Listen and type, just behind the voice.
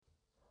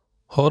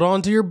Hold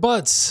on to your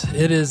butts.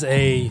 It is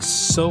a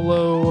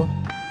solo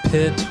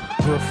pit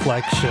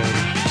reflection.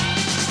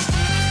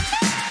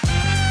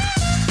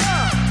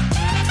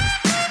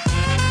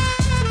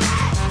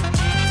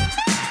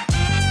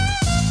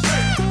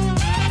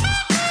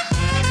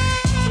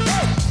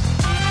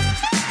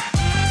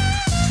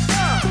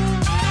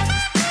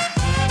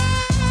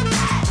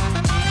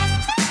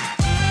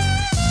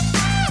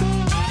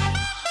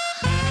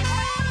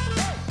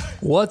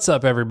 What's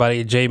up,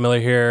 everybody? Jay Miller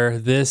here.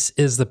 This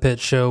is the Pit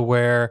Show,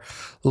 where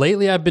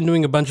lately I've been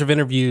doing a bunch of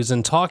interviews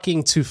and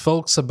talking to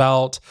folks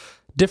about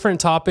different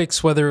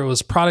topics, whether it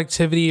was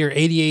productivity or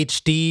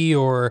ADHD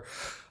or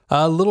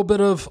a little bit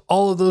of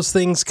all of those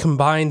things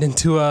combined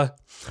into a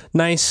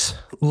nice,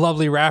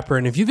 lovely wrapper.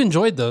 And if you've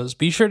enjoyed those,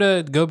 be sure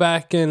to go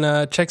back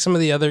and check some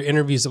of the other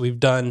interviews that we've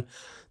done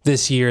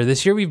this year.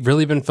 This year, we've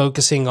really been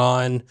focusing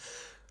on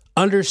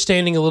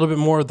understanding a little bit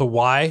more of the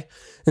why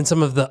and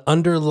some of the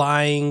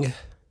underlying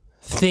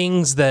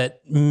things that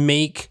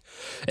make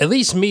at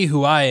least me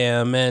who I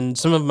am and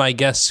some of my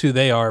guests who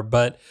they are.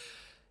 But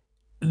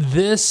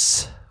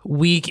this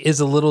week is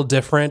a little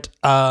different.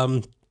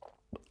 I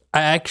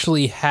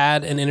actually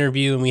had an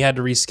interview and we had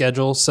to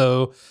reschedule,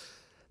 so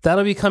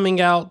that'll be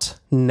coming out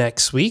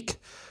next week,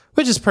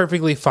 which is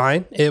perfectly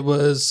fine. It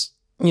was,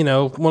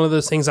 one of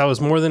those things I was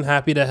more than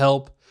happy to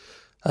help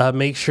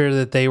make sure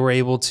that they were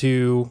able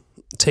to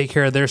take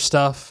care of their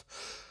stuff.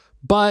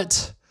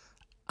 But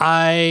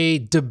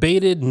I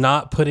debated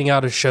not putting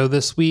out a show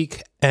this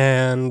week,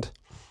 and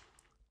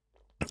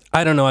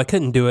I don't know, I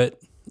couldn't do it.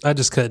 I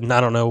just couldn't. I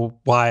don't know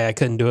why I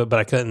couldn't do it, but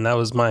I couldn't. That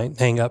was my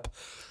hang up.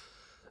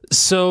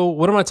 So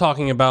what am I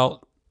talking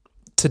about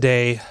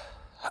today?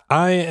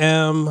 I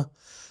am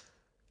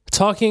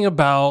talking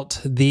about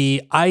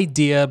the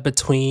idea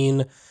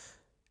between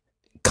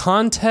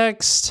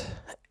context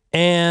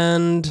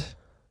and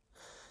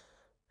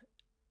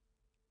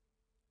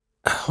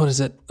what is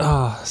it?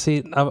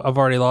 See, I've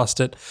already lost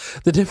it.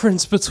 The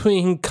difference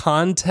between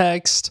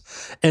context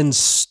and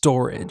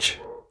storage.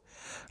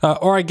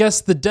 Or I guess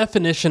the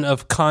definition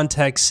of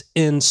context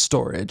in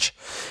storage.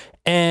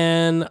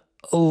 And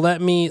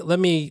let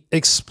me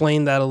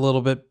explain that a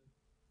little bit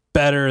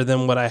better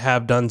than what I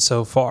have done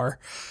so far.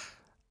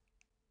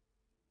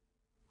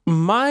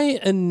 My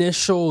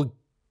initial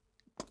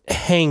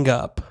hang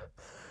up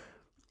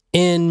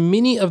in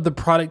many of the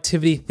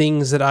productivity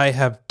things that I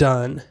have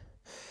done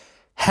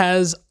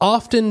has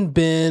often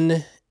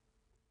been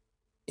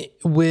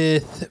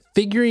with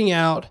figuring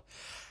out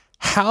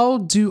how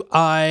do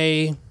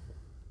I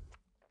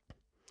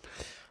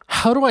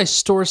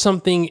store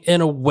something in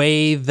a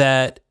way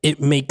that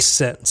it makes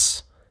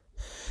sense.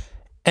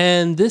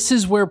 And this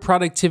is where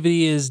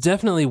productivity is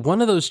definitely one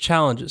of those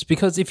challenges,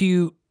 because if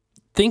you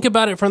think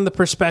about it from the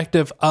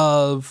perspective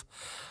of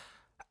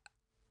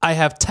I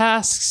have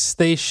tasks,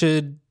 they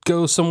should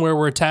go somewhere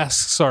where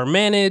tasks are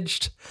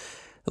managed,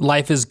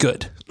 life is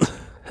good.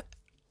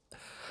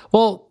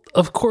 Well,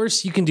 of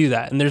course you can do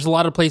that, and there's a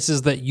lot of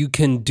places that you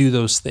can do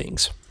those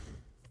things.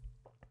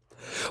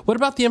 What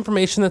about the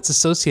information that's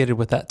associated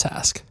with that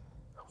task?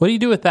 What do you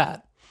do with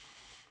that?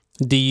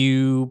 Do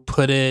you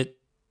put it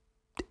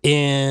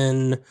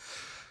in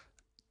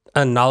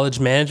a knowledge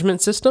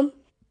management system?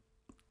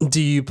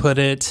 Do you put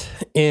it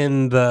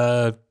in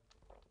the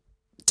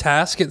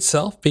task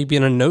itself, maybe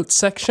in a notes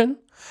section?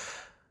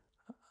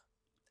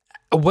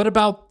 What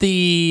about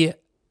the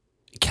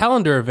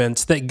calendar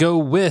events that go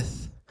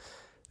with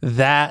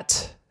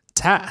that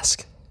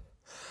task?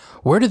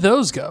 Where do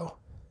those go?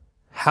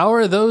 How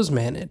are those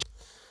managed?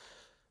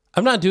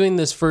 I'm not doing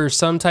this for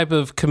some type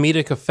of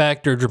comedic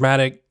effect or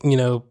dramatic,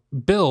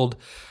 build.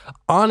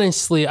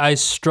 Honestly, I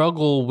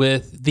struggle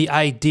with the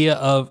idea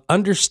of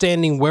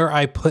understanding where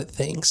I put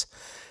things.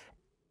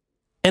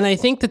 And I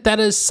think that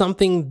is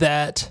something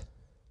that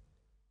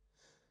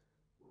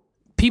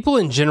people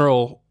in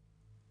general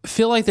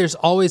feel like there's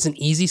always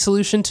an easy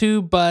solution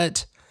to,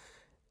 but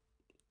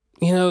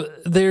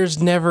there's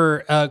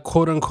never a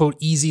quote unquote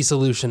easy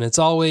solution. It's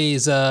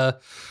always,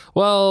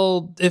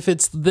 well, if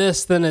it's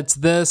this, then it's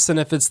this. And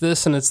if it's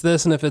this, and it's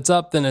this. And if it's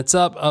up, then it's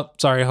up. Oh,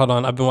 sorry. Hold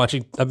on. I've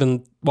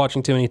been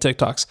watching too many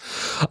TikToks.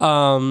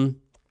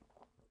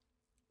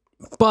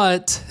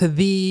 But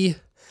the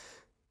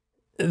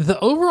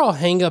overall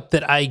hang up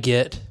that I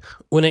get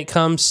when it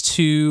comes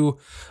to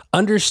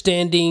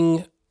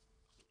understanding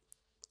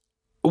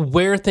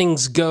where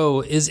things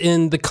go is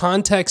in the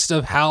context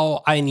of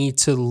how I need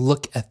to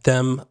look at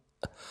them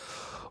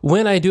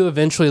when I do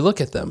eventually look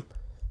at them.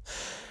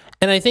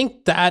 And I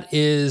think that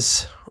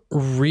is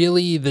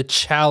really the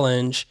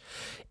challenge,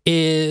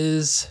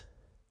 is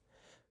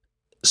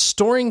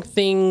storing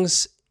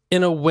things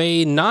in a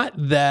way not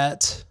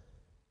that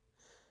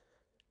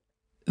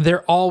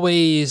they're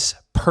always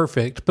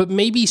perfect, but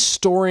maybe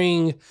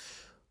storing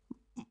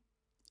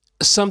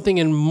something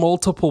in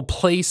multiple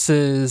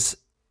places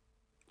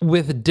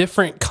with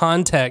different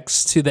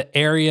contexts to the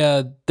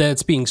area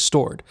that's being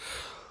stored.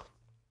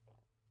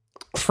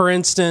 For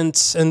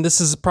instance, and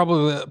this is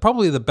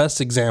probably the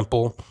best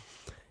example,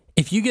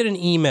 if you get an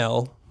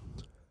email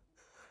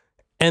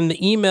and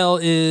the email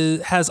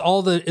has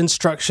all the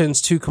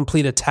instructions to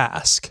complete a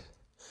task.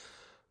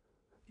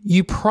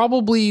 You'll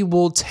probably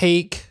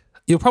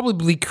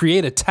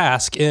create a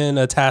task in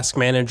a task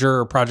manager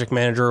or project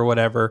manager or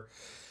whatever.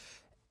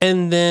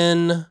 And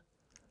then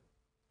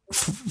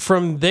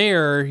from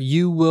there,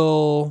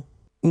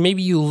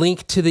 maybe you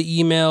link to the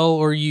email,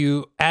 or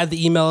you add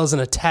the email as an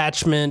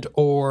attachment,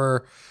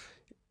 or,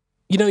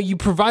 you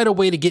provide a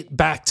way to get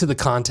back to the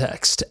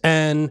context.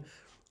 And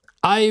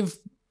I've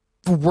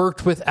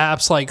worked with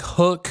apps like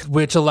Hook,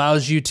 which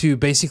allows you to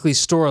basically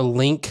store a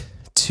link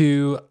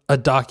to a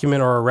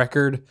document or a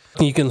record.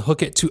 You can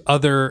hook it to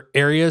other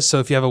areas. So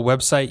if you have a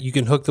website, you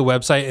can hook the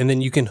website, and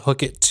then you can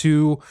hook it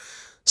to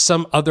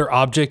some other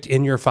object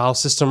in your file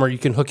system, or you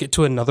can hook it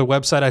to another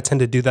website. I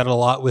tend to do that a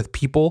lot with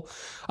people.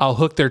 I'll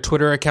hook their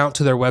Twitter account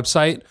to their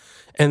website,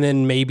 and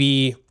then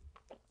maybe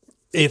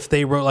if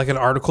they wrote like an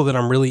article that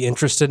I'm really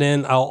interested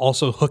in, I'll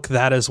also hook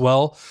that as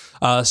well,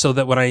 so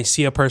that when I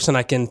see a person,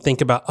 I can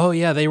think about, oh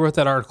yeah, they wrote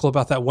that article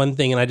about that one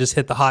thing, and I just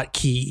hit the hot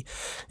key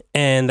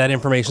and that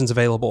information's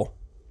available.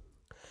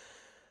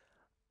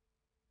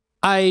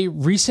 I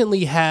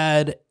recently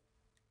had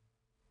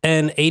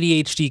an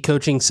ADHD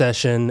coaching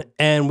session,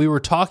 and we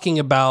were talking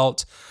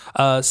about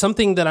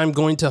something that I'm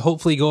going to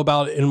hopefully go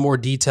about in more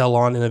detail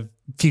on in a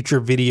future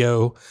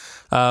video,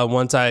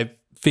 once I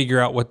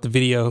figure out what the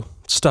video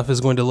stuff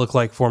is going to look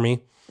like for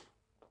me.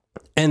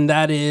 And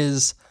that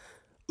is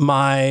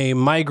my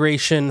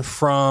migration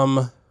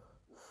from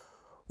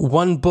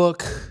one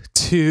book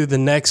to the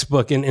next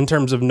book in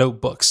terms of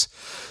notebooks.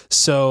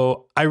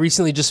 So I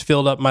recently just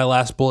filled up my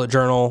last bullet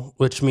journal,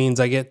 which means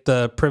I get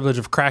the privilege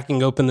of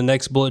cracking open the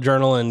next bullet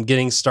journal and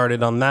getting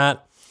started on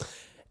that.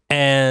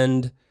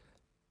 And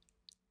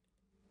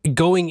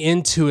going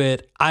into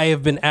it, I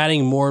have been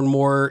adding more and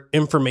more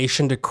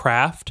information to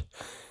craft.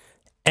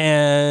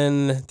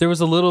 And there was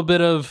a little bit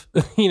of,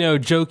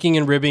 joking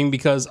and ribbing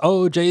because,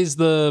 Jay's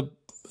the,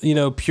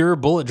 pure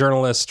bullet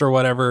journalist or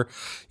whatever.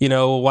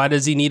 Why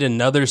does he need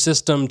another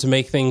system to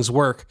make things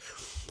work?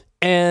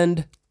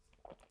 And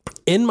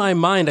in my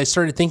mind, I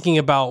started thinking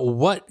about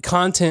what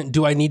content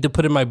do I need to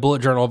put in my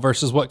bullet journal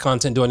versus what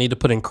content do I need to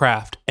put in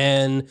craft.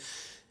 And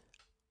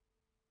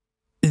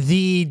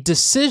the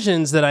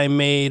decisions that I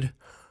made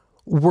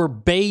were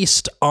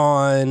based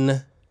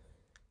on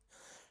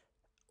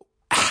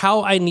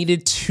how I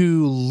needed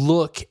to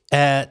look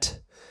at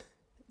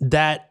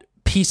that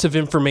piece of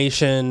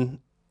information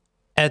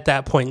at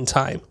that point in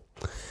time.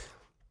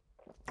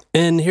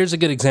 And here's a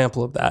good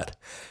example of that.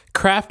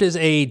 Craft is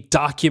a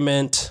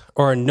document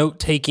or a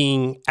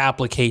note-taking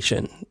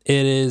application.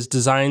 It is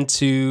designed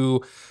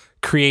to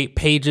create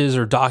pages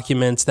or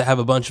documents that have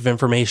a bunch of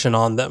information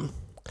on them.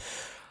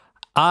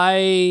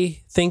 I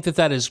think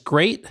that is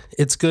great.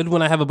 It's good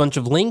when I have a bunch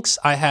of links.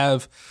 I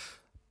have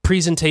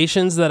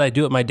presentations that I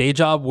do at my day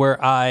job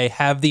where I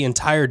have the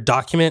entire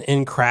document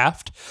in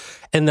Craft,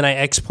 and then I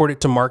export it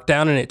to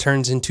Markdown, and it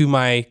turns into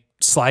my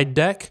slide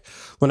deck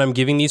when I'm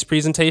giving these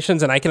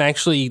presentations, and I can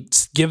actually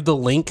give the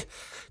link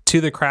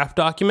to the Craft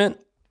document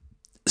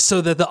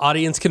so that the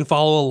audience can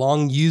follow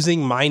along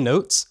using my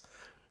notes.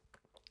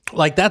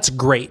 Like, that's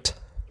great.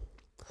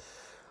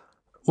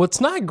 What's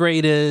not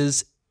great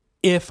is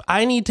if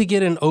I need to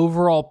get an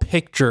overall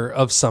picture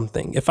of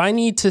something, if I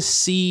need to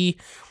see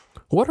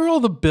what are all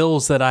the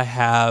bills that I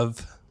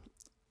have,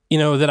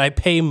 that I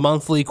pay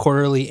monthly,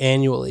 quarterly,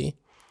 annually.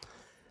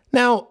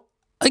 Now,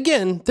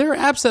 again, there are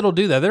apps that'll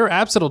do that. There are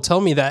apps that'll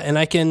tell me that, and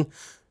I can,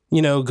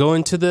 go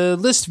into the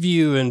list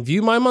view and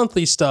view my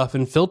monthly stuff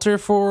and filter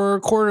for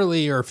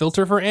quarterly or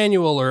filter for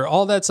annual or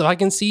all that stuff. I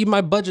can see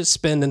my budget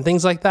spend and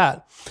things like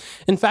that.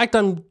 In fact,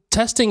 I'm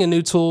testing a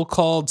new tool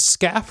called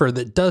Scaffer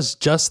that does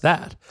just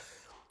that.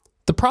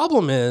 The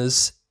problem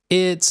is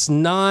it's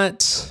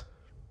not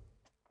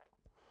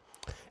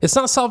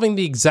solving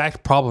the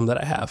exact problem that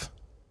I have.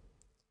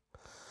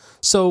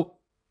 So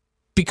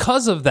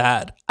because of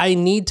that, I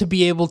need to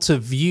be able to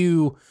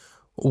view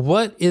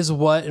what is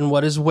what and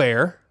what is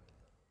where,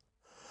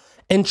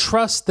 and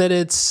trust that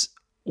it's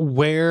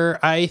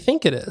where I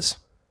think it is.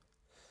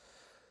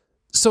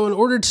 So in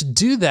order to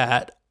do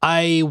that,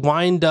 I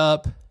wind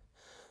up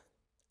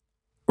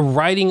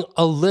writing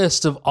a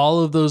list of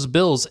all of those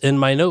bills in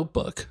my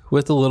notebook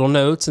with the little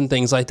notes and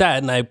things like that.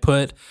 And I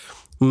put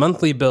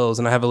monthly bills,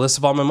 and I have a list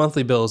of all my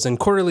monthly bills, and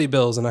quarterly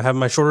bills, and I have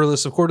my shorter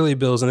list of quarterly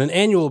bills, and then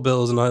annual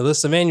bills, and a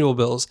list of annual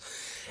bills.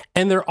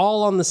 And they're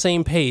all on the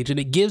same page. And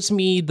it gives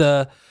me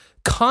the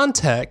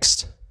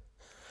context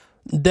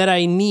that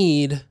I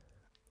need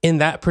in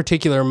that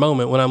particular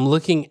moment when I'm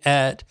looking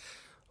at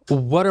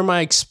what are my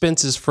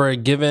expenses for a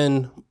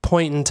given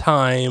point in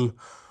time,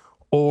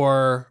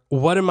 or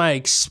what am I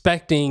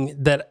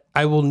expecting that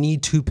I will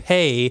need to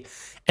pay,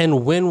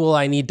 and when will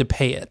I need to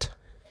pay it?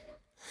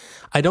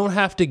 I don't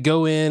have to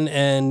go in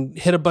and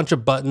hit a bunch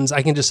of buttons.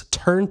 I can just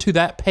turn to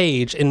that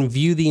page and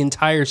view the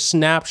entire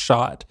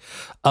snapshot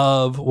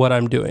of what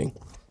I'm doing.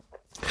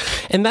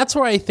 And that's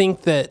where I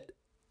think that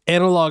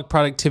analog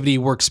productivity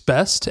works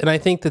best. And I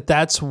think that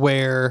that's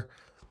where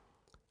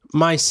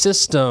my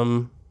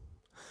system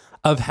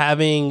of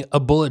having a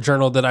bullet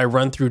journal that I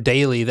run through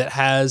daily that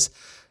has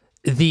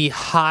the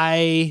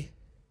high,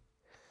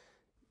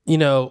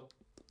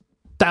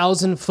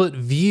 1,000-foot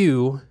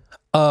view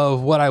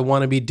of what I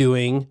want to be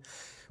doing,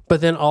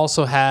 but then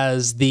also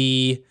has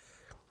the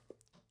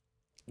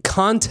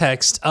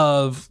context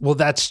of, well,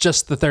 that's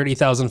just the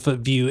 30,000-foot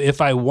view.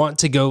 If I want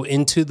to go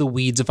into the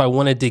weeds, if I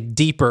want to dig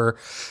deeper,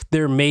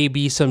 there may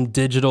be some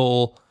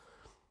digital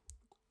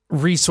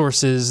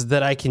resources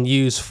that I can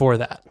use for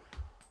that.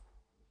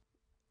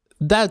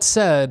 That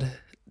said,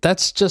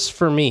 that's just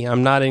for me.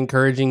 I'm not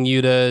encouraging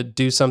you to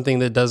do something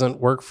that doesn't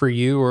work for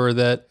you or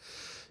that,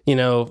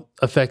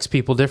 affects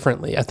people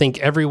differently. I think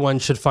everyone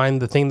should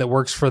find the thing that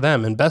works for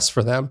them and best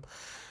for them.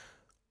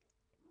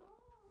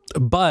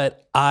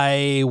 But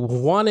I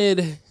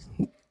wanted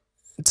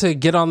to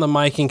get on the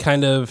mic and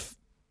kind of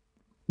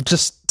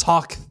just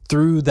talk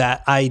through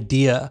that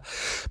idea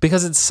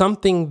because it's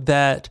something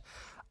that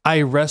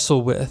I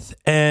wrestle with,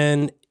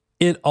 and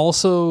it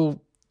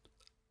also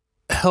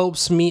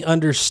helps me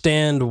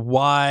understand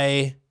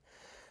why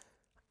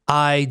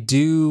I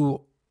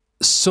do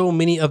so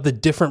many of the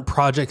different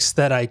projects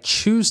that I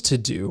choose to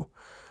do.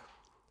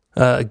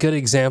 A good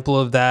example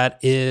of that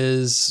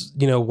is,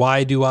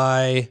 why do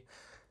I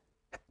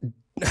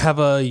have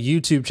a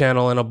YouTube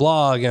channel and a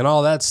blog and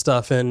all that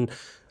stuff and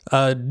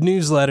a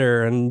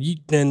newsletter and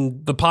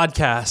the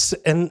podcast?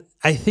 And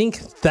I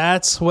think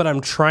that's what I'm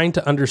trying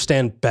to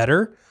understand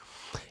better,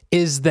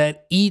 is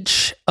that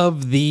each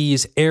of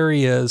these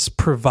areas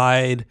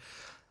provide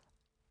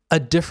a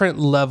different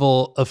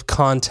level of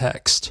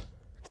context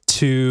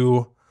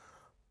to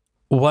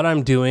what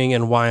I'm doing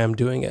and why I'm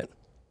doing it.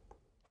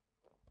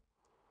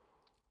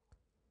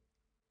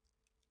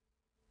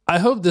 I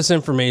hope this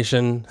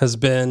information has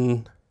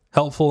been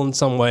helpful in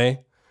some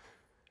way.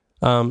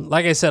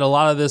 Like I said, a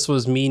lot of this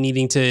was me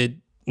needing to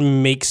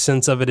make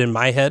sense of it in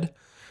my head.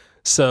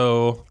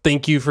 So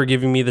thank you for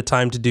giving me the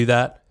time to do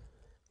that.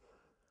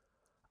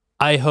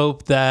 I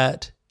hope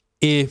that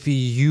if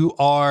you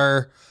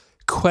are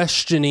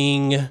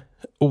questioning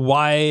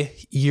why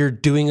you're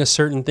doing a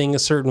certain thing a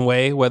certain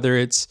way, whether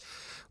it's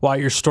why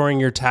you're storing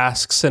your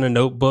tasks in a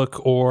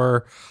notebook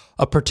or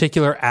a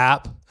particular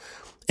app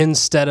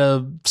instead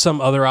of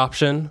some other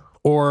option,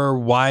 or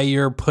why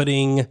you're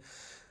putting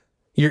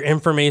your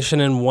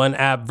information in one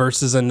app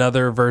versus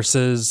another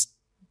versus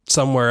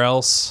somewhere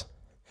else,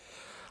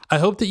 I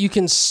hope that you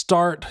can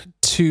start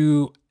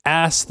to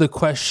ask the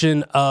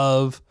question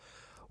of,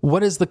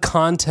 what is the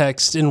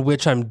context in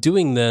which I'm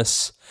doing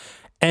this?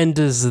 And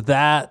does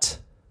that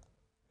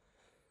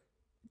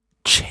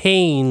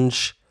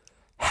change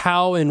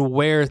how and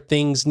where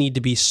things need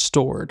to be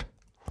stored?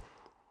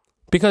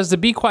 Because to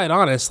be quite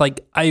honest,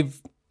 I've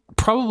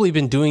probably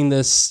been doing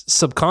this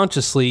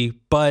subconsciously,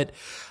 but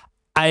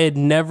I had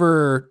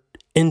never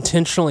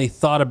intentionally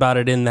thought about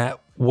it in that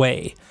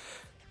way.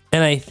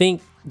 And I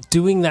think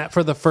doing that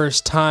for the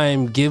first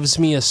time gives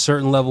me a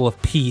certain level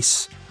of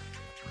peace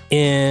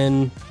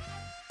in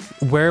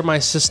where my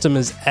system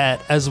is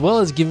at, as well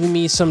as giving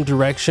me some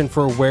direction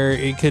for where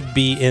it could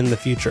be in the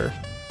future.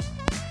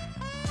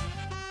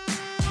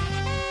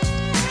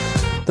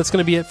 That's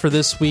going to be it for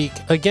this week.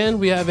 Again,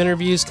 we have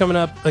interviews coming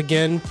up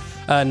again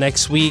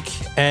next week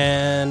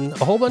and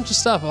a whole bunch of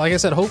stuff. Like I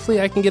said, hopefully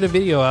I can get a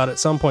video out at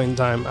some point in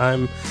time.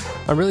 I'm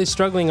really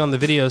struggling on the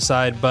video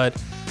side, but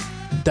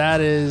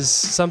that is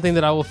something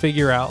that I will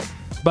figure out.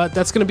 But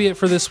that's going to be it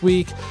for this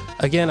week.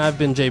 Again, I've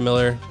been Jay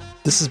Miller.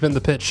 This has been The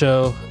Pitt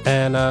Show,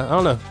 and I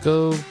don't know,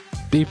 go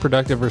be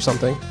productive or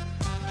something.